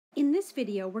In this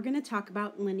video, we're going to talk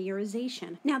about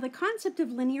linearization. Now, the concept of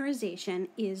linearization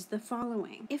is the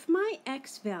following. If my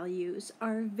x values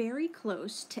are very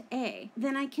close to a,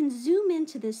 then I can zoom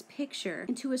into this picture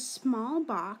into a small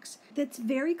box that's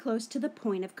very close to the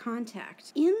point of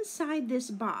contact. Inside this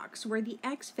box, where the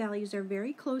x values are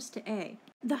very close to a,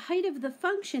 the height of the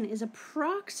function is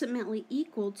approximately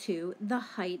equal to the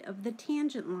height of the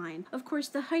tangent line. Of course,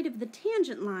 the height of the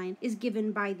tangent line is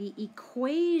given by the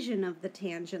equation of the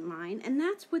tangent line, and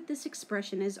that's what this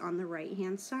expression is on the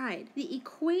right-hand side. The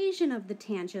equation of the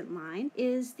tangent line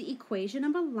is the equation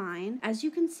of a line. As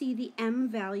you can see, the m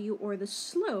value, or the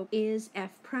slope, is f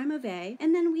prime of a,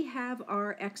 and then we have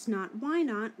our x naught, y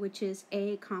naught, which is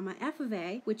a comma f of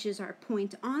a, which is our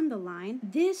point on the line.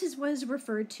 This is what is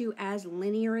referred to as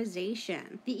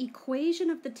linearization. The equation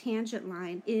of the tangent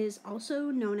line is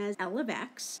also known as L of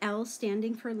x, L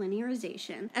standing for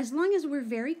linearization. As long as we're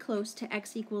very close to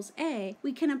x equals a,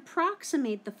 we can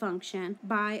approximate the function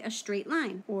by a straight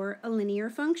line, or a linear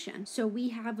function. So we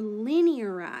have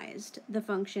linearized the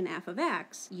function f of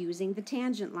x using the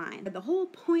tangent line. The whole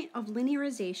point of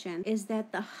linearization is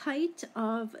that the height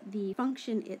of the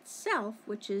function itself,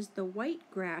 which is the white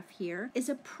graph here, is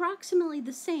approximately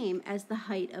the same as the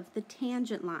height of the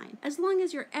tangent line, as long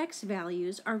as your x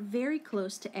values are very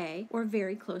close to a or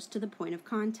very close to the point of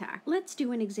contact. Let's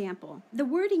do an example. The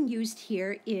wording used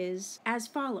here is as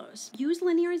follows. Use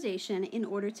linearization in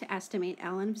order to estimate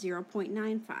ln of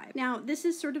 0.95. Now, this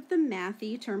is sort of the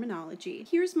mathy terminology.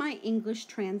 Here's my English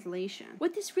translation.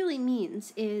 What this really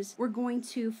means is we're going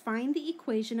to find the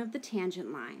equation of the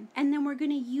tangent line, and then we're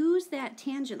going to use that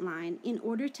tangent line in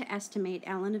order to estimate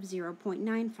ln of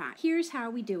 0.95. Here's how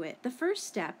we do it. The first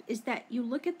step is that you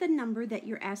look at the number that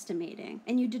you're estimating,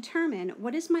 and you determine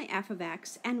what is my f of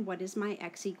x and what is my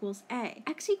x equals a.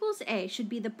 X equals a should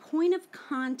be the point of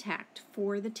contact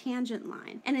for the tangent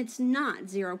line, and it's not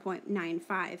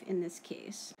 0.95 in this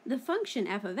case. The function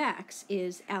f of x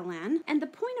is ln, and the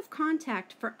point of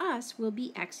contact for us will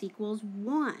be x equals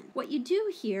 1. What you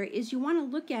do here is you want to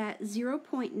look at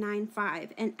 0.95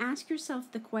 and ask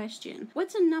yourself the question,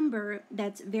 what's a number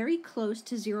that's very close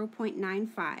to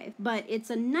 0.95, but it's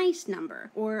a nice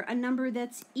number, or a number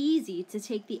that's easy to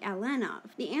take the ln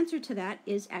of? The answer to that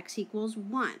is x equals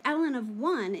 1. ln of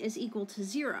 1 is equal to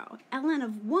 0. ln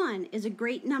of 1 is a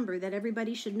great number that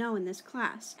everybody should know in this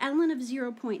class. ln of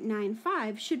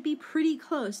 0.95 should be pretty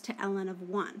close to ln of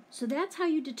 1. So that's how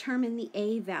you determine the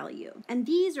a value. And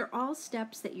these are all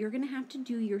steps that you're going to have to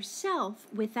do yourself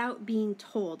without being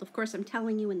told. Of course, I'm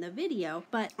telling you in the video,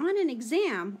 but on an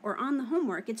exam or on the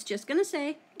homework, it's just going to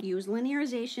say, use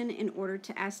linearization in order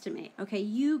to estimate. Okay,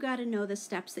 you got to know the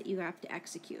steps that you have to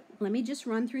execute. Let me just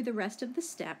run through the rest of the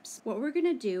steps. What we're going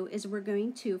to do is we're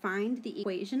going to find the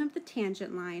equation of the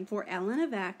tangent line for ln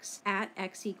of x at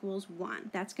x equals 1.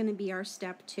 That's going to be our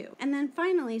step 2. And then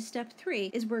finally, step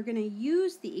 3 is we're going to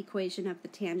use the equation of the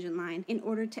tangent line in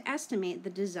order to estimate the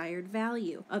desired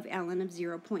value of ln of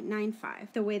 0.95.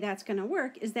 The way that's going to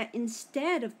work is that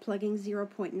instead of plugging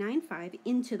 0.95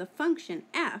 into the function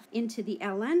f, into the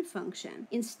ln function,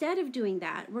 instead of doing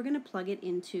that, we're going to plug it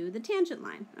into the tangent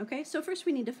line. Okay, so first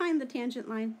we need to find the tangent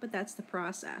line, but that's the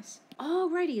process.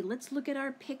 Alrighty, let's look at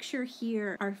our picture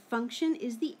here. Our function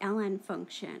is the ln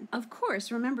function. Of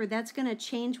course, remember, that's going to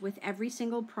change with every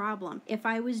single problem. If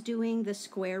I was doing the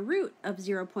square root of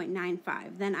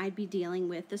 0.95, then I'd be dealing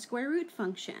with the square root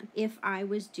function. If I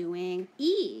was doing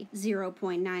e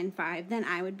 0.95, then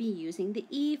I would be using the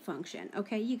e function.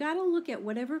 Okay, you got to look at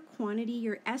whatever quantity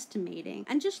you're estimating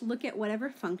and just look at whatever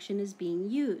function is being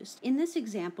used. In this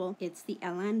example, it's the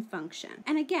ln function.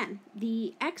 And again,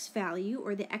 the x value,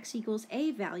 or the x equals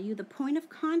a value, the point of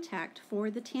contact for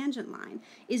the tangent line,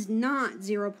 is not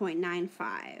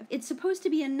 0.95. It's supposed to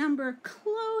be a number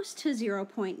close to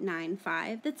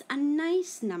 0.95 that's a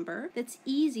nice number that's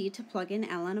easy to plug in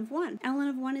ln of 1. ln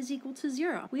of 1 is equal to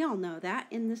 0. We all know that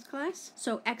in this class.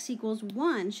 So x equals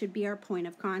 1 should be our point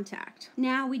of contact.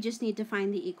 Now we just need to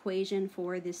find the equation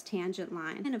for this tangent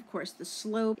line. And of course, the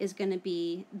slope is going to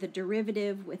be the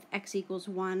derivative with x equals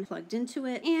 1 plugged into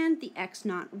it, and the x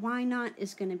naught, y naught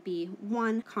is going to be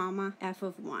 1 comma f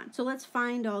of 1. So let's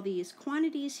find all these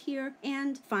quantities here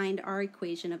and find our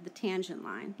equation of the tangent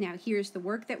line. Now here's the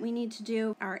work that we need to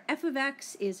do. Our f of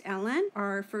x is ln.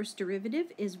 Our first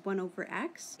derivative is 1 over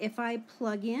x. If I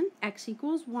plug in x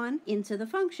equals 1 into the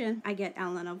function, I get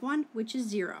ln of 1, which is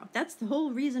 0. That's the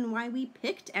whole reason why we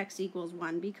picked x equals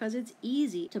 1, because it's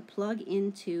easy to plug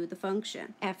into the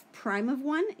function. F prime of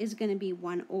 1 is going to be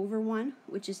 1 over 1,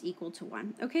 which is equal to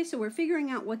 1. Okay, so we're figuring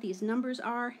out what these numbers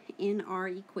are in our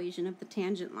equation of the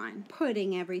tangent line.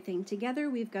 Putting everything together,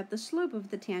 we've got the slope of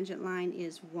the tangent line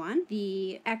is 1.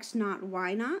 The x naught,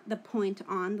 y naught, the point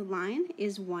on the line,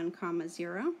 is 1,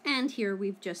 0. And here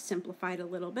we've just simplified a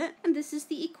little bit, and this is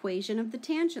the equation of the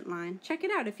tangent line. Check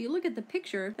it out. If you look at the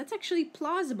picture, that's actually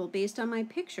plausible based on my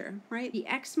picture, right? The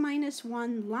x minus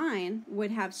 1 line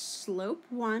would have slope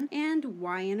 1 and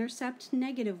y-intercept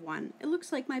 -1. It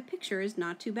looks like my picture is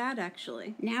not too bad,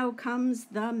 actually. Now comes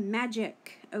the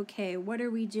magic. Okay, what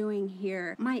are we doing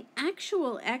here? My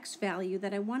actual x value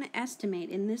that I want to estimate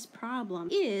in this problem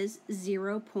is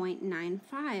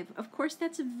 0.95. Of course,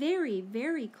 that's very,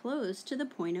 very close to the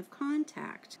point of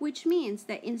contact, which means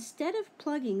that instead of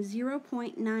plugging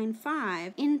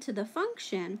 0.95 into the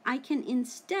function, I can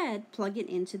instead plug it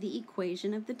into the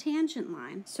equation of the tangent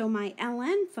line. So my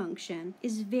ln function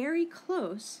is very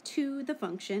close to the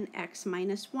function x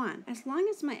minus 1. As long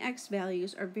as my x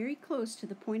values are very close to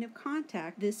the point of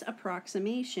contact, this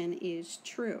approximation is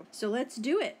true. So let's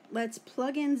do it. Let's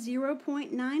plug in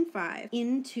 0.95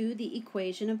 into the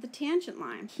equation of the tangent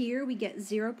line. Here we get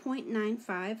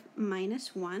 0.95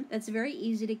 minus 1. That's very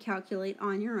easy to calculate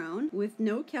on your own with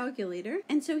no calculator.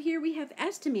 And so here we have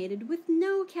estimated with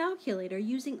no calculator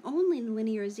using only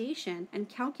linearization and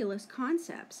calculus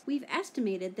concepts. We've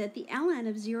estimated that the ln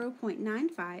of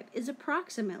 0.95 is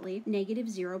approximately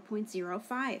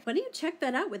 -0.05. Why don't you check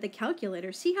that out with a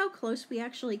calculator? See how close we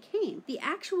actually came. The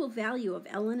actual value of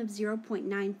ln of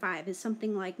 0.95 is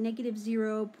something like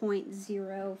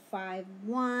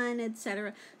 -0.051,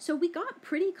 etc. So we got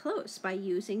pretty close by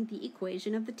using the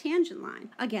equation of the tangent line.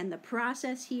 Again, the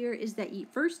process here is that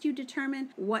first you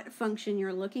determine what function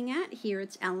you're looking at. Here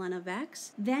it's ln of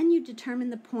x. Then you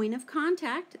determine the point of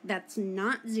contact. That's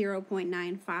not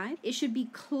 0.95. It should be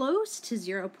close to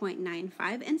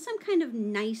 0.95 and some kind of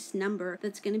nice number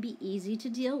that's going to be easy to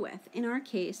deal with. In our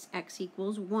case, x equals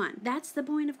 1. That's the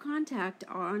point of contact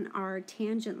on our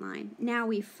tangent line. Now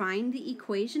we find the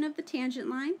equation of the tangent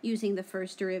line using the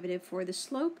first derivative for the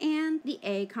slope and the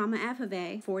a comma f of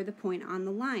a for the point on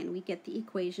the line. We get the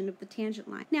equation of the tangent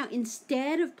line. Now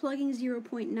instead of plugging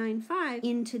 0.95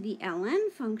 into the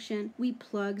ln function, we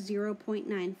plug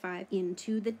 0.95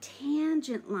 into the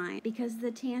tangent line because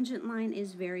the tangent line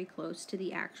is very close to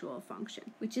the actual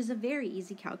function, which is a very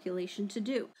easy calculation to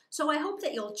do. So I hope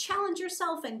that you'll challenge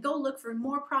yourself and go look for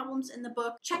more problems in the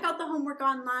book. Check out the homework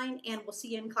online, and we'll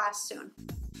see you in class soon.